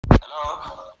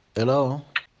Hello.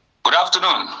 Good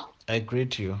afternoon. I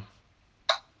greet you.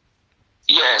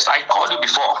 Yes, I called you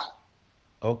before.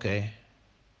 Okay.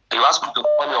 You asked me to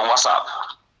call you on WhatsApp.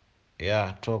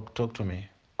 Yeah, talk to me.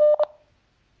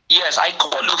 Yes, I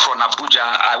called you from Abuja.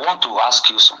 I want to ask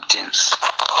you some things.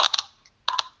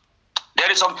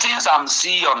 There is some things I'm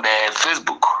seeing on the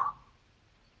Facebook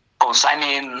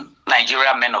concerning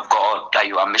Nigerian men of God that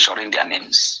you are measuring their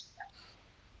names.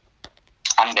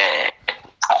 And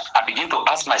I begin to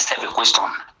ask myself a question.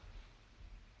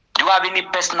 Do you have any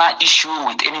personal issue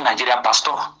with any Nigerian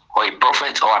pastor or a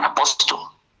prophet or an apostle?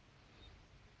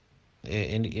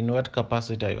 In what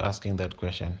capacity are you asking that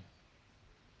question?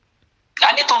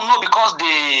 I need to know because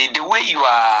the way you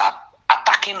are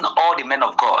attacking all the men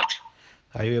of God.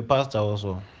 Are you a pastor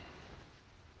also?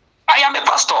 I am a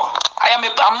pastor. I'm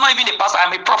not even a pastor,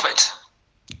 I'm a prophet.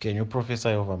 Can you prophesy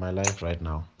over my life right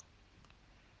now?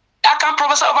 I can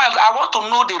prophesy over. I want to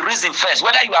know the reason first.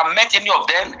 Whether you have met any of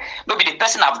them, maybe the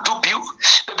person have duped you,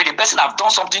 maybe the person have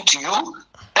done something to you.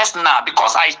 Personal,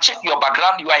 because I checked your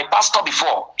background, you are a pastor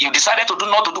before. You decided to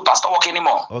not to do pastor work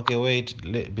anymore. Okay, wait.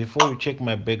 Before you check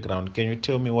my background, can you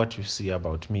tell me what you see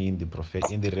about me in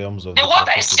the realms of the What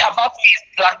I prophetic? see about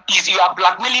you is you are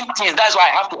blackmailing things. That's why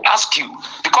I have to ask you,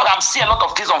 because I'm seeing a lot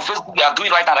of things on Facebook you are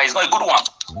doing right now that is not a good one.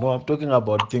 No, I'm talking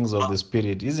about things of the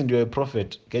spirit. Isn't you a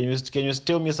prophet? Can you tell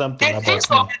me something The about things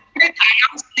me? of the spirit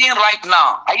I am seeing right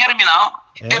now. Are you hearing me now?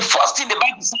 Eh? The first thing the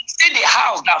Bible says, say the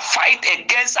house that fight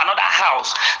against another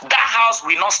house, that house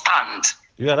will not stand.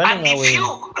 You are running And away.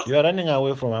 You are running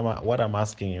away from what I'm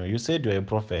asking you. You said you're a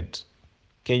prophet.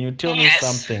 Can you tell me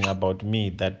something about me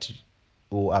that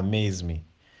will amaze me?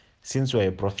 Since you're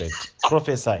a prophet,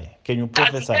 prophesy. Can you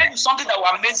prophesy? Can I tell you something that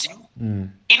will amaze you?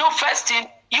 You know, first thing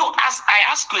I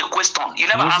ask you a question. You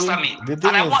never answer me. The thing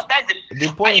and I is, want that's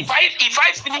the point. If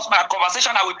I finish my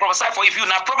conversation, I will prophesy for you. If you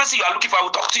now prophecy you are looking for, I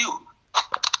will talk to you.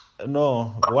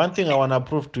 No, one thing I want to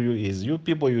prove to you is you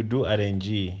people, you do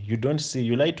RNG. You don't see,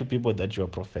 you lie to people that you are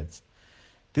prophets.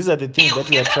 These are the things that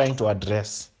we are trying to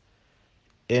address.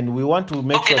 And we want to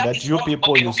make sure that you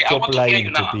people, you stop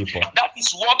lying to people. That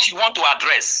is what you want to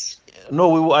address. No,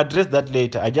 we will address that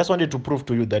later. I just wanted to prove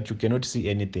to you that you cannot see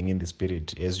anything in the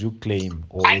spirit as you claim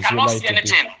or I as you cannot lie see to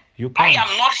anything. people. You can't. I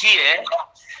am not here.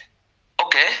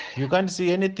 Okay. You can't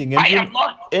see anything.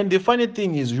 And the funny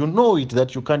thing is, you know it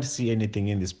that you can't see anything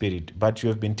in the spirit, but you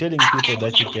have been telling people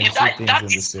that you can see things in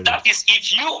the spirit. That is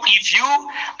if you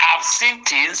have seen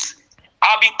things.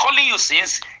 I've been calling you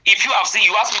since. If you have seen,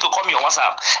 you asked me to call me on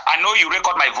WhatsApp. I know you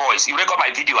record my voice, you record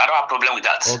my video. I don't have a problem with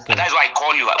that. Okay. And that's why I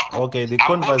call you. Okay,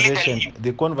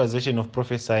 the conversation of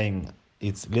prophesying,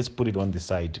 let's put it on the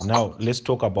side. Now let's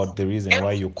talk about the reason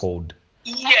why you called.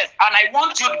 Yes, and I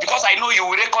want you, because I know you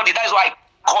will record it. That's why I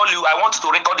call you. I want you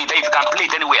to record it if you can play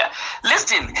it anywhere.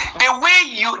 Listen,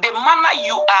 the manner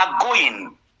you are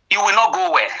going, you will not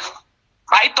go where.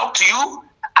 I talk to you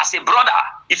as a brother.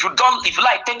 If you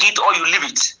like, take it or you leave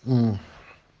it.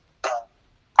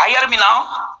 Are you hearing me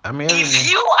now? If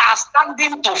you are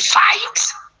standing to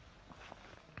fight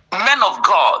men of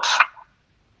God,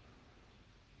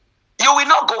 you will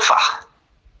not go far.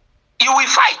 You will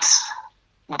fight,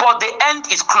 but the end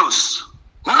is close.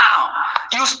 Now,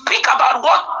 you speak about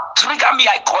what trigger me,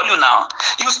 I call you now.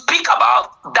 You speak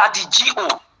about Daddy G.O.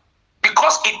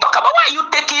 because it talk about why you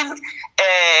taking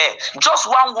just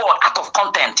one word out of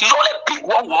content. You only pick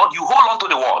one word, you hold on to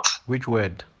the word. Which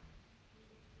word?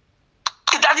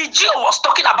 Daddy G.O. was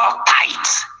talking about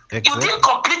tithes. Exactly. You didn't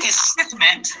complete his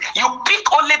statement. You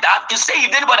pick only that. You say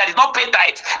if anybody that did not pay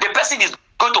tithe, the person is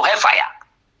going to hellfire.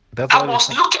 I was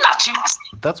looking at you.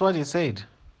 That's what he said.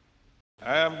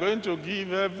 I am going to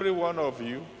give every one of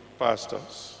you,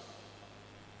 pastors,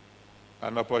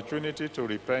 an opportunity to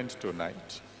repent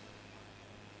tonight.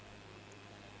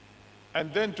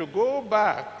 And then to go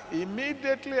back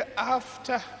immediately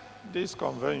after this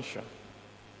convention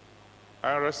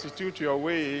and restitute your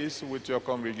ways with your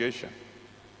congregation.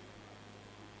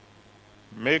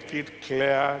 Make it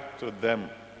clear to them.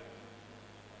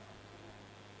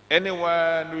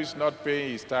 Anyone who is not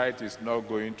paying his tithe is not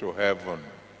going to heaven.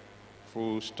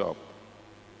 Full stop.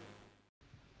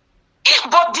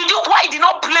 But why did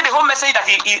not play the whole message that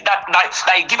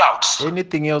he give out?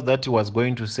 Anything else that he was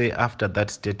going to say after that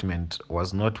statement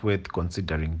was not worth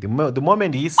considering. The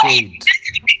moment he said,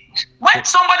 when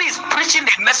somebody is preaching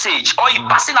a message or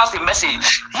passing out a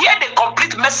message, hear the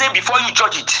complete message before you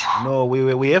judge it. No,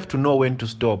 we have to know when to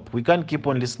stop. We can't keep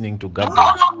on listening to God. No.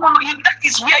 That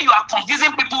is where you are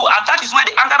confusing people, and that is where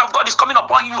the anger of God is coming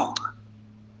upon you.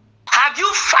 Have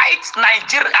you fight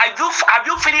Nigeria? Have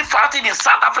you finished fighting in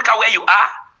South Africa where you are?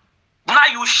 Now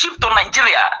you ship to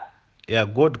Nigeria. Yeah,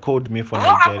 God called me for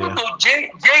What Nigeria. happened to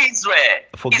J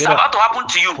Israel is a- about to happen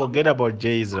to you. Forget about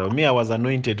J Israel. Me, I was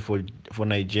anointed for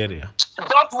Nigeria.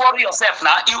 Don't worry yourself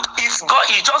now. It's God.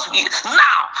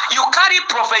 Now you carry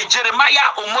Prophet Jeremiah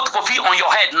Omotokofi on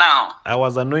your head now. I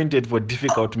was anointed for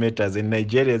difficult matters. In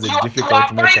Nigeria, is a You difficult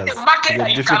are buying matters. the market It's a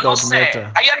that you cannot difficult sell.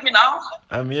 matter. Are you hearing me now?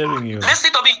 I'm hearing you.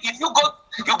 Listen to me. If you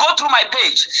go through my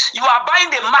page, you are buying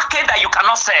the market that you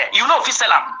cannot sell. You know if you sell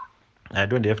them. I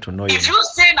don't have to know you. If you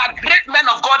say a great man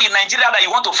of God in Nigeria that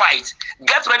you want to fight,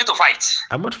 get ready to fight.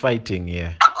 I'm not fighting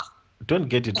here. Don't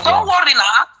get it Don't wrong. worry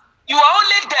now. You are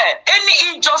only there.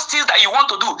 Any injustice that you want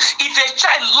to do, if a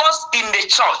child lost in the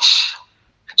church,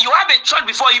 you have a church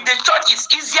before. If the church is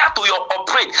easier to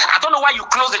operate, I don't know why you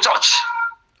close the church.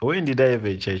 When did I have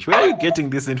a church? Where are you getting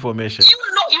this information?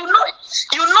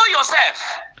 You know yourself.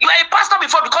 You are a pastor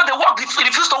before because the work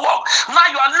refused to work. Now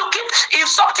you are looking. If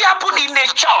something happened in the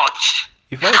church,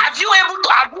 have you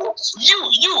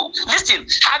listen?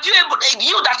 Have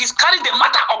you that is carrying the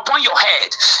matter upon your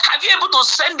head? Have you able to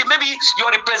send maybe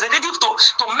your representative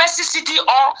to Mercy City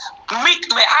or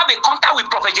have a contact with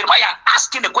Prophet Jeremiah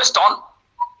asking the question?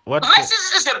 Mercy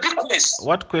is a big place.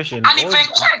 What question? And if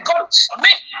a child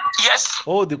yes.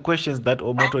 All the questions that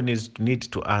Omoto needs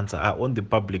to answer are on the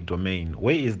public domain.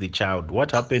 Where is the child?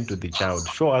 What happened to the child?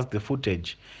 Show us the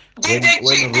footage. When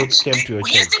Ruth came to your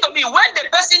church. Listen to me. When the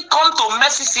person come to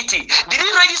Mercy City, did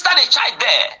he register the child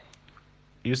there?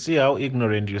 You see how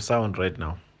ignorant you sound right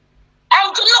now.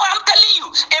 I'm telling you,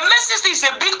 a Mercy City is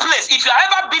a big place. If you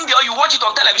have ever been there or you watch it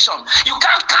on television, you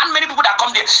can't count many people that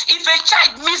come there. If a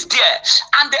child meets there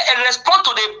and they respond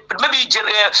to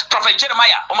Prophet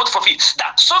Jeremiah Omotokofi,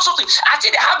 that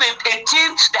actually they have a team,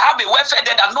 they have a welfare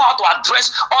there that know how to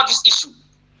address all these issues.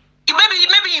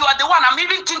 Maybe you are the one. I'm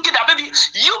even thinking that maybe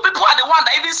you people are the one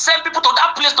that even send people to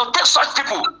that place to take such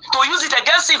people to use it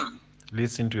against him.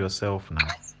 Listen to yourself now.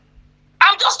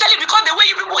 I'm just telling you because the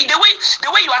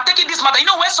way you are taking this matter,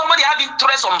 when somebody have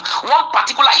interest on one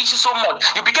particular issue so much,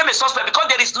 you became a suspect because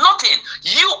there is nothing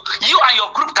you and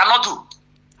your group cannot do.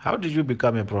 How did you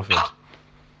become a prophet?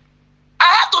 I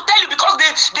have to tell you because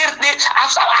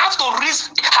I have to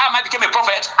reason how I became a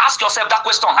prophet. Ask yourself that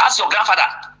question. Ask your grandfather.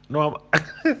 No,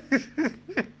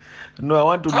 no, I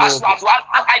want to know.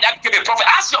 I became a prophet.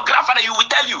 Ask your grandfather. You will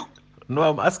tell you. No,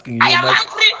 I'm asking you. I am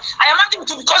angry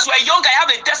too because you are young. I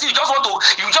have a destiny. You just want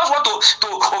to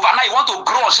overnight. You want to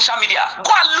grow on social media.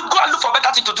 Go and look for better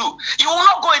thing to do. You will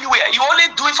not go anywhere. You only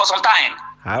do it for some time.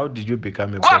 How did you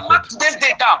become a prophet? Go and mark today's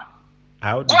day down.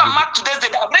 Go and mark today's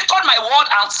day down. Record my word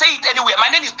and say it anywhere.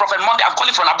 My name is Prophet Monday. I'm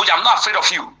calling from Abuja. I'm not afraid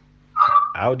of you.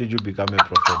 How did you become a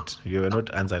prophet? You were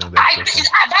not answering that question.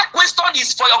 That question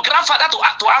is for your grandfather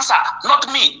to answer, not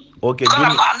me.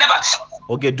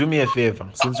 Okay, do me a favor.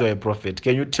 Since you're a prophet,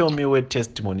 can you tell me where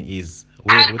testimony is?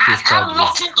 I have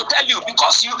nothing to tell you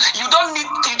because you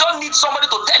don't need somebody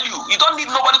to tell you. You don't need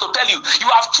nobody to tell you. You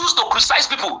have choose to criticize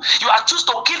people. You have choose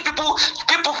to kill people.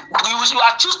 You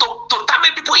have choose to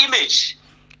damage people's image.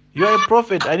 You are a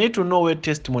prophet. I need to know where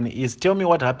testimony is. Tell me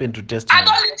what happened to testimony.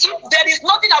 There is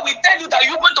nothing I will tell you that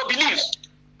you want to believe.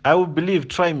 I will believe.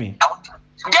 Try me.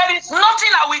 There is nothing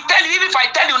I will tell you. Even if I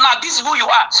tell you now, this is who you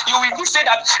are. You will say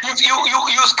that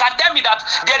you can tell me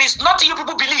that there is nothing you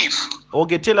people believe.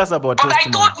 Okay, tell us about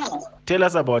testimony. I told you. Tell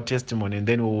us about testimony, and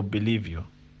then we will believe you.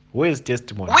 Where is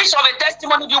testimony? Which of the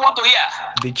testimony do you want to hear?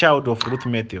 The child of Ruth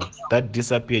Matthew that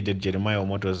disappeared at Jeremiah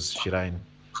Omoto's shrine.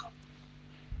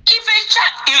 If a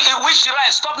child, which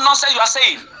shrine? Stop nonsense you are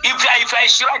saying. If you are a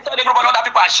shrine, tell everybody other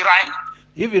people are shrine.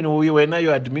 Even when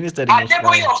you administered a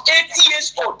boy of 80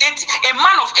 years old, a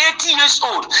man of 80 years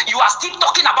old, you are still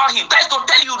talking about him. That's to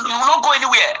tell you, you will not go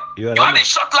anywhere. You have a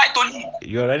short light to live.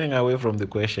 You are running away from the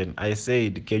question. I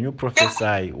said, can you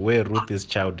prophesy where Ruth's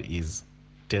child is?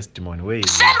 Testimony. Where is it?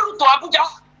 Send Ruth to Abuja.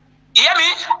 You hear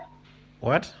me?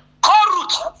 What? Call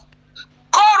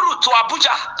Ruth to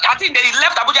Abuja. I think they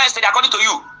left Abuja yesterday, according to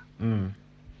you.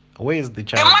 Where is the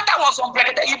child? The matter was on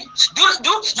Brekete.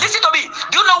 Listen to me.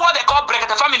 Do you know what they call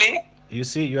Brekete family? You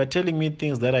see, you are telling me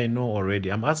things that I know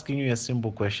already. I'm asking you a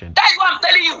simple question. That is what I'm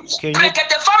telling you.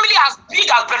 Brekete family, as big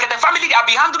as Brekete family, they have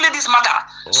been handling this matter.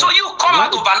 So you come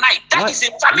out overnight. That is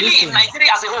a family in Nigeria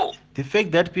as a whole. The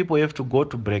fact that people have to go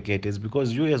to Brekete is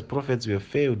because you as prophets were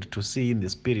failed to see in the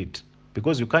spirit.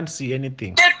 Because you can't see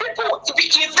anything. The people,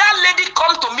 if that lady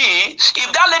come to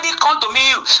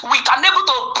me, we can able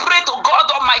to pray to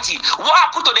God Almighty. What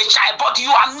happened to the child? But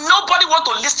nobody want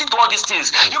to listen to all these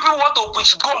things. You people want to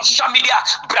go on social media,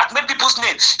 blackmail people's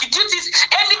names.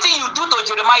 Anything you do to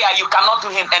Jeremiah, you cannot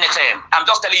do him anything. I'm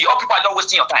just telling you, all people are just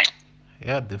wasting your time.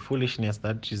 Yeah, the foolishness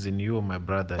that is in you, my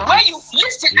brother. When you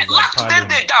listen, mark them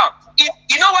down.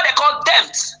 You know what they call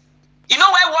depth. You know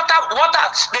why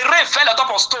the rain fell on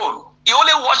top of stone. You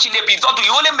only watch in the bit,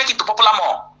 you only make it to popular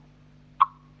more.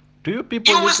 Do you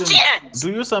people listen?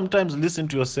 Do you sometimes listen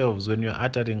to yourselves when you're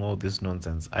uttering all this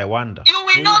nonsense? I wonder. You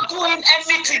will not do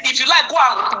anything. If you like, go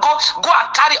and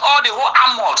carry all the whole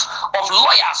armor of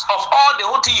lawyers, of all the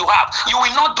whole thing you have. You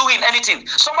will not do anything.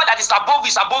 Somebody that is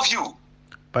above you.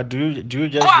 But do you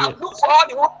just go and look for all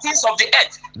the whole things of the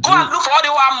earth? Go and look for all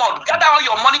the whole armor. Gather all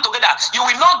your money together. You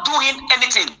will not do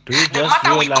anything. Do you just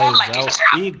realize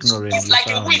how ignorant you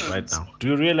sound right now? Do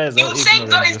you realize how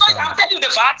ignorant you sound? I'm telling you the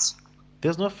facts.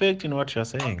 There's no fact in what you're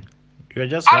saying. You're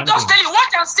just I'm just telling you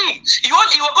what you see. You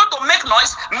are going to make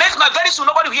noise. Very soon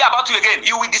nobody will hear about you again.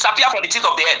 You will disappear from the teeth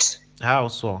of the earth. How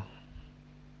so?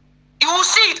 You will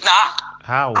see it now.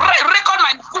 How?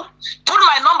 Put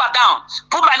my number down.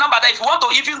 Put my number there. If you want to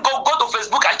even go to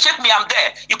Facebook and check me, I'm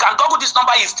there. You can Google this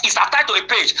number. It's attached to a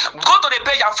page. Go to the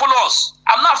page and follow us.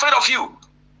 I'm not afraid of you.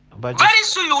 But very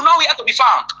soon you will know where to be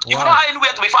found. You will know anywhere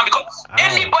to be found, because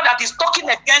anybody that is talking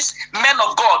against men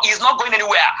of God is not going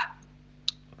anywhere.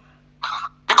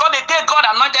 Because the day God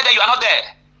anointed them, you are not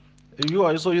there. You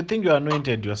are, so you think you are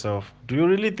anointed yourself? Do you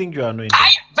really think you are anointed? I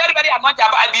am very, very anointed.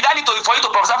 But I be that for you to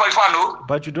prophesy for you, no?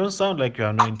 But you don't sound like you are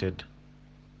anointed.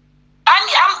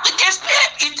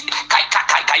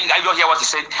 And you don't hear what he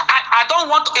said. I don't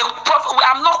want a prophet.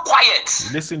 I'm not quiet.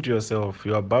 Listen to yourself.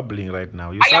 You are babbling right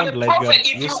now. You sound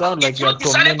like you are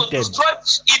tormented.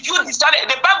 If you decided,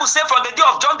 the Bible says from the day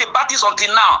of John the Baptist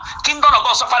until now, kingdom of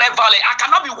God suffered violence. I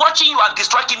cannot be watching you and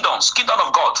destroy kingdoms. Kingdom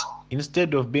of God.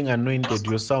 Instead of being anointed,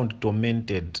 you sound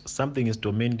tormented. Something is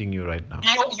tormenting you right now.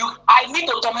 I need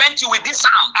to torment you with this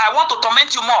sound. I want to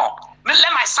torment you more.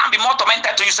 Let my son be more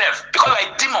tormented to yourself, because you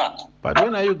are a demon. But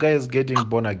when are you guys getting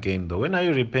born again, though? When are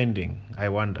you repenting? I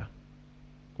wonder.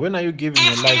 When are you giving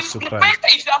your life to Christ?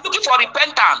 If you are looking for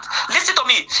repentance, listen to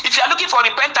me. If you are looking for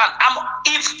repentance,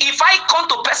 if I come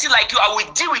to a person like you, I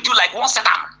will deal with you like one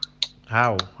Satan.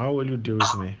 How? How will you deal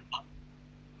with me?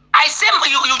 I say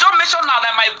you don't mention now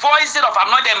that my voice of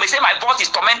anointed. May say my voice is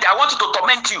tormented. I want you to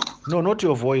torment you. No, not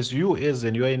your voice. You as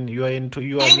in you are a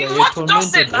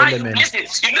tormented element. Listen,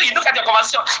 you look at your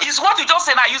conversation. It's what you just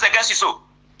said I use against you. So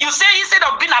you say instead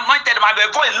of being anointed, my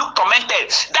voice look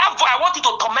tormented. That voice, I want you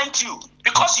to torment you,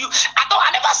 because I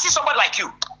never see somebody like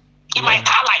you in my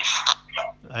entire life.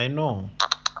 I know.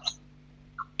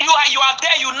 You are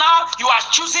there. You are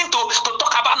choosing to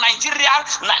talk about Nigerian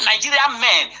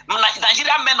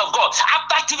men of God.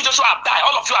 After TV Joshua have died,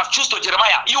 all of you have chosen to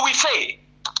Jeremiah. You will fail.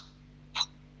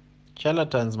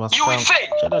 Charlatans must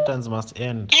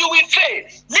end. You will fail.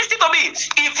 Listen to me.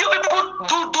 If you people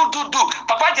do.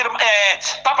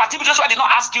 Papa TV Joshua did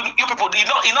not ask you people.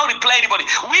 He not reply anybody.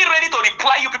 We ready to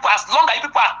reply you people, as long as you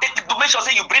people are taking to make sure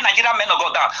say you bring Nigerian men of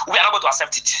God down. We are not going to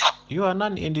accept it. You are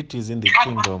non-entities in the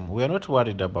kingdom. We are not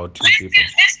worried about you people.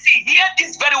 Listen, hear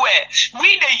this very well.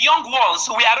 We the young ones,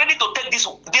 we are ready to take this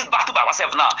battle by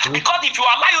ourselves now. Because if you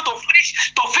allow you to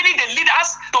finish the leaders,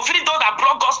 to finish those that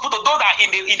brought gospel, to those that in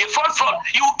the front,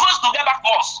 you will cause to get back to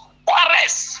us. What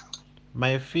rest?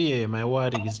 My fear, my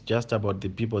worry is just about the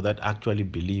people that actually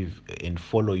believe and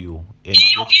follow you and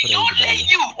only you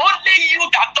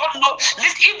that don't know.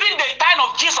 Listen, even the time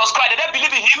of Jesus Christ, did they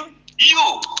believe in him?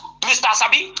 You, Mr.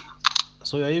 Sabi.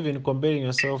 So you're even comparing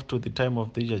yourself to the time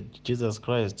of Jesus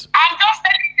Christ.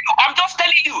 I'm just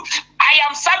telling you. I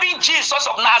am serving Jesus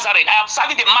of Nazareth. I am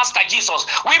serving the Master Jesus.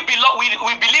 We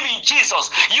believe in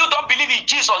Jesus. You don't believe in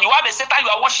Jesus. You have a Satan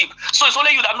you are worship. So it's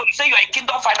only you that know. You say you are a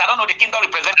kingdom fighter. I don't know the kingdom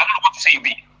represent. I don't know what to say you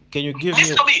be. Can you give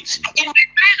Listen to me. In the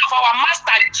time of our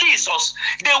Master Jesus,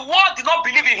 the world did not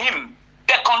believe in him.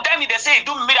 They condemn him. They say he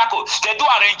do miracle. They do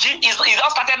arrange. It's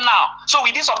not started now. So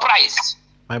we did surprise.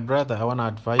 My brother, I want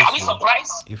to advise you. Are we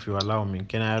surprised? If you allow me,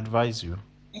 can I advise you?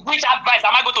 Which advice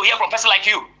am I going to hear from a person like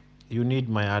you? You need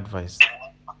my advice.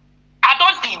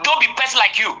 Don't be person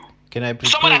like you. Can I prepare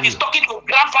someone that is talking to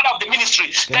grandfather of the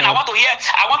ministry? I want to hear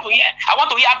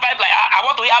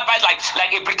advice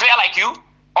like a betrayer like you,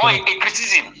 or a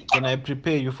criticism. Can I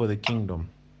prepare you for the kingdom?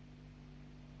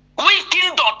 Which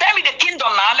kingdom? Tell me the kingdom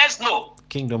now. Let's know.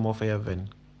 Kingdom of heaven.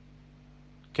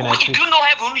 If you know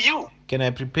heaven, Can I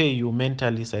prepare you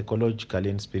mentally, psychologically,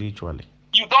 and spiritually?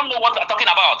 You don't know what we're talking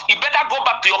about. You better go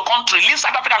back to your country. Leave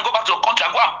South Africa and go back to your country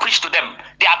and go and preach to them.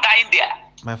 They are dying there.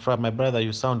 My brother,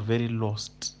 you sound very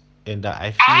lost, and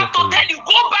I fear I have to tell you,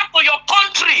 go back to your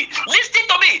country. Listen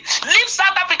to me. Leave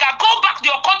South Africa. Go back to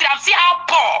your country and see how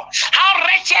poor, how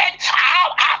wretched,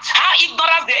 how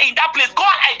ignorant they are in that place. Go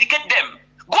and educate them.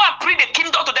 Go and bring the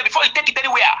kingdom to them before you take it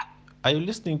anywhere. Are you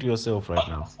listening to yourself right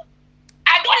now?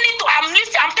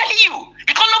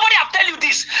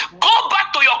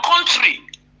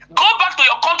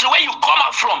 country where you come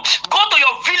out from. Go to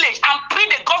your village and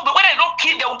preach the gospel. When they don't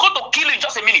kill, they will go to kill you in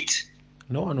just a minute.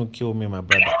 No one will kill me, my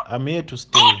brother. I'm here to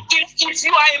stay. If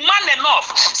you are a man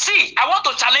enough, see, I want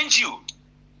to challenge you.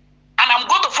 And I'm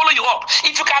going to follow you up.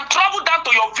 If you can travel down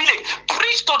to your village,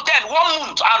 preach to them 1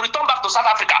 month and return back to South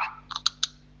Africa.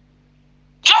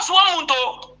 Just 1 month,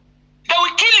 oh, they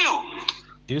will kill you.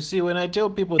 You see, when I tell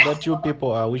people that you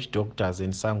people are witch doctors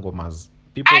and sangomas,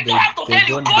 people I have to tell you,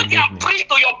 don't go believe there and me. preach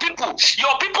to your people.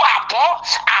 Your people are poor,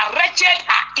 are wretched,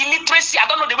 are illiteracy. I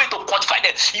don't know the way to quantify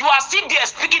them. You are still there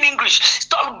speaking English.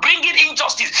 Stop bringing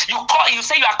injustice. You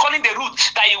say you are calling the root.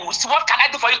 That you, what can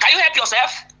I do for you? Can you help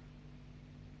yourself?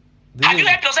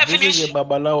 This is a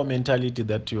Babalawo mentality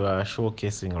that you are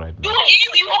showcasing right now.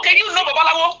 Okay, you know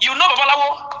Babalawo. You know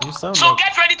Babalawo. You sound so like,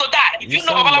 get ready to die. If you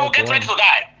know Babalawo, like get ready to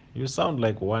die. You sound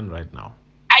like one right now.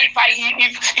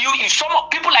 If some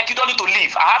people like you don't need to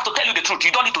leave, I have to tell you the truth.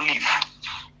 You don't need to leave.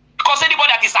 Because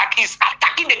anybody that is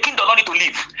attacking the kingdom don't need to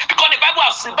leave. Because the Bible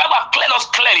has cleared us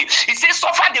clearly. It says,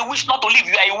 suffer the wish not to live.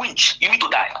 You are a winch. You need to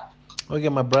die. Okay,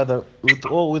 my brother, with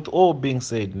all being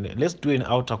said, let's do an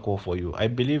altar call for you. I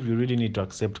believe you really need to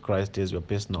accept Christ as your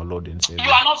personal Lord and Savior.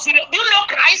 You are not serious. Do you know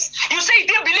Christ? You say you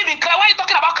didn't believe in Christ. Why are you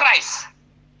talking about Christ?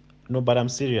 No, but I'm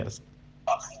serious.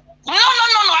 No.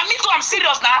 I mean, I'm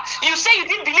serious now. You say you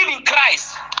didn't believe in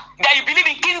Christ. That you believe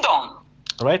in kingdom.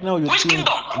 Right now, Which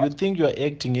kingdom? You think you are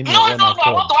acting in your No. own accord.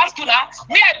 I want to ask you now.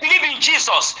 Me, I believe in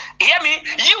Jesus. Hear me?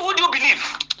 You, who do you believe?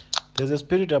 There's a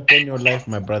spirit upon your life,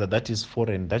 my brother, that is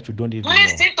foreign, that you don't even know.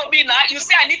 Listen to me now. You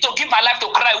say I need to give my life to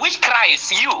Christ. Which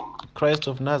Christ? You. Christ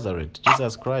of Nazareth,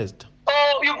 Jesus Christ.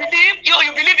 Oh, you believe?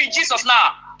 You believe in Jesus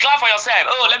now. Clap for yourself.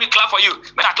 Oh, let me clap for you.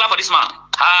 When I clap for this man.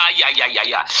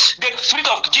 Yeah. The spirit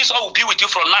of Jesus will be with you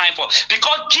from now on.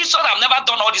 Because Jesus have never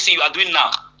done all this thing you are doing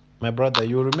now. My brother,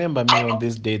 you remember me on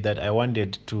this day that I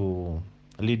wanted to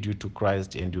lead you to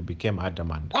Christ and you became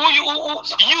adamant. You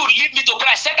lead me to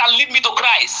Christ. Second, lead me to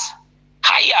Christ.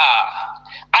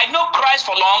 I know Christ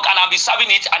for long and I'll be serving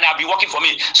it and I'll be working for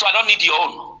me. So I don't need your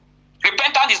own.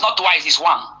 Repentance is not twice, it's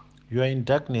one. You are in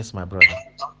darkness, my brother.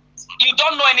 You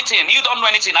don't know anything.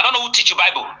 I don't know who teach you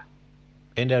Bible.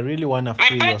 And I really want to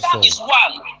free your soul. Repentance is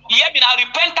one. Hear me now.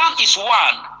 Repentance is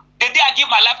one. The day I give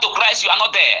my life to Christ, you are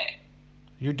not there.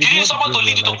 You did not someone to give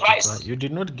lead your you to life to Christ. Christ. You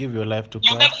did not give your life to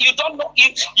Christ. You don't know.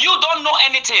 You don't know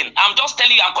anything. I'm just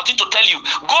telling you. I'm continue to tell you.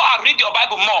 Go and read your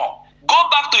Bible more. Go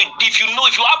back to it if you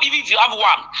have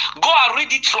one. Go and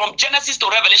read it from Genesis to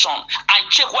Revelation and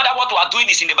check whether what we are doing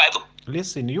is in the Bible.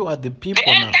 Listen, you are the people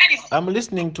now. I'm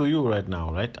listening to you right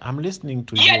now, right? I'm listening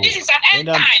to you. Yeah, this is an end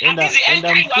time. And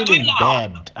I'm feeling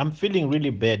bad. I'm feeling really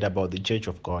bad about the Church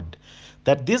of God.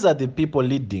 That these are the people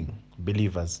leading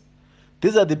believers.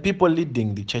 These are the people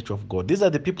leading the Church of God. These are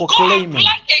the people claiming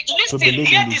to be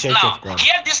leading the Church of God.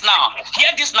 Hear this now.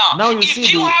 Now you if see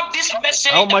you have this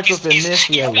message, how much of a mess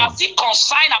we are in. If you are still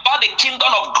concerned about the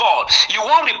kingdom of God, you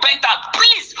want repentance,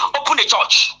 please open a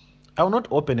church. I will not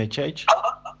open a church.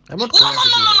 I'm not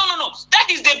No. That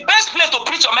is the best place to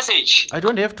preach your message. I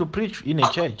don't have to preach in a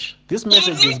church. This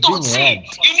message is being heard.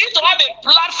 You need to have a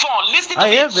platform. Listen to I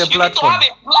have a platform.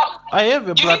 I have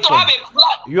a platform.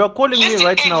 You are calling me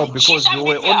right now because you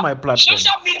were on my platform.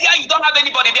 Social media, you don't have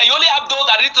anybody there. You only have those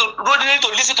that need to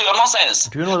listen to your nonsense.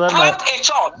 Do you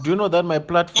know that my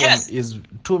platform is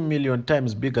 2 million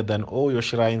times bigger than all your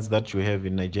shrines that you have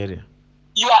in Nigeria?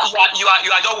 You are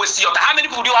just wasting your time. How many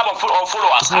people do you have on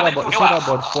followers? It's not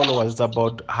about followers. It's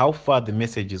about how far the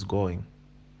message is going.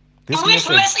 You have a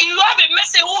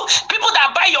message. People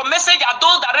that buy your message are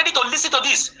those that are ready to listen to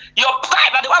this. Your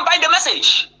tribe are the one buying the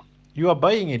message. You are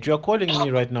buying it. You are calling me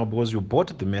right now because you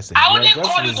bought the message. I only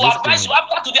call you to advise you.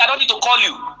 After today, I don't need to call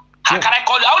you. How can I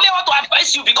call you? I only want to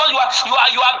advise you because you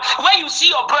are. When you see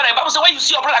your brother, the Bible says when you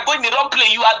see your brother going in the wrong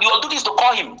place, you are doing this to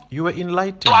call him. You were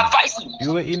enlightened. To advise him.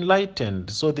 You were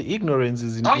enlightened. So the ignorance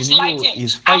is in you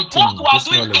is fighting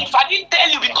this knowledge. If I didn't tell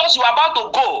you because you are about to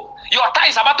go, your time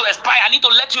is about to expire. I need to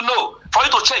let you know for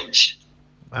you to change.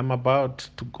 I'm about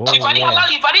to go. If I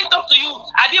didn't talk to you,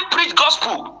 I didn't preach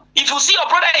gospel. If you see your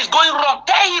brother is going wrong,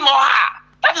 tell him or her.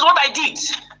 That is what I did.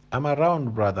 I'm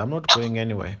around, brother. I'm not going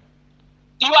anywhere.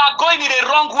 You are going in the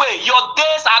wrong way. Your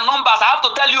days are numbers. I have to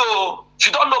tell you. If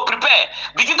you don't know, prepare.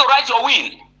 Begin to write your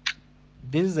will.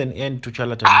 This is an end to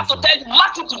charlatanism. I have to tell you,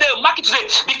 mark it today.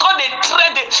 Because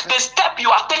the step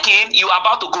you are taking, you are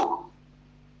about to go.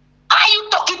 Are you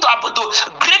talking to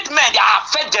great men that have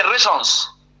fed generations?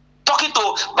 Talking to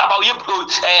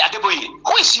Adeboye.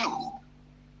 Who is you?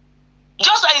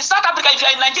 Just like in South Africa, if you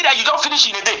are in Nigeria, you don't finish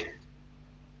in a day.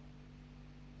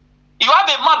 You have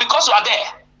a man because you are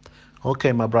there.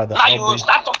 Okay, my brother. Now you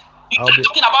start talking. You're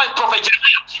talking about Prophet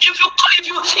Jeremiah. If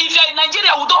you're in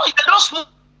Nigeria, they don't smoke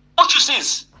you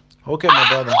since. Okay, my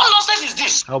brother. What nonsense is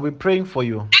this? I'll be praying for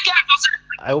you.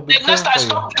 I will be praying next time, for you.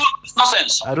 stop doing this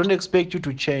nonsense. I don't expect you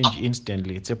to change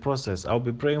instantly. It's a process. I'll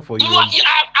be praying for you.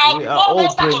 We are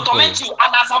all praying to torment you.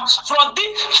 And from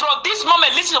this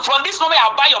moment, listen. From this moment,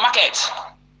 I'll buy your market,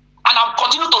 and I'll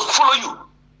continue to follow you.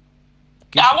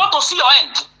 I want to see your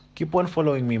end. Keep on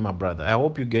following me, my brother. I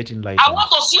hope you get enlightened. I want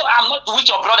to see. I'm not with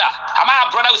your brother. Am I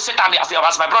a brother with Satan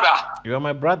as my brother? You are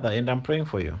my brother, and I'm praying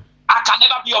for you. I can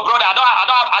never be your brother. I don't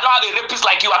have a rapist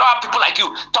like you. I don't have people like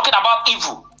you talking about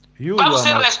evil. You Bible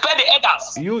says respect the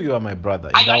elders. You are my brother,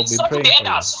 and I'll be praying the for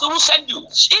elders you. Who send you?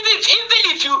 Even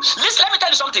if you listen, let me tell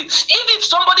you something. If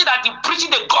somebody that is preaching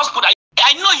the gospel,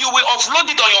 I know you will offload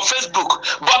it on your Facebook,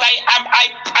 but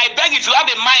I beg, if you have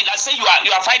a mind, I say you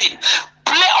are fighting.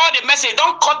 Play all the message.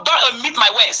 Don't omit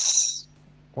my words.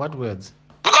 What words?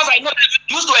 Because I know that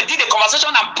you used to edit the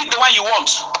conversation and pick the one you want.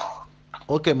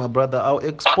 Okay, my brother, I'll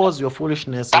expose your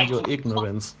foolishness and your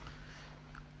ignorance.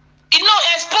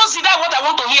 Expose that what I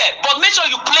want to hear, but make sure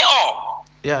you play all.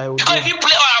 Yeah, I will. Because if you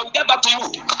play all, I will get back to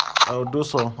you. I'll do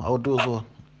so. I'll do so.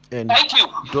 And thank you.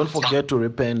 Don't forget to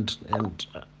repent, and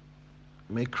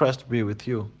may Christ be with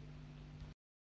you.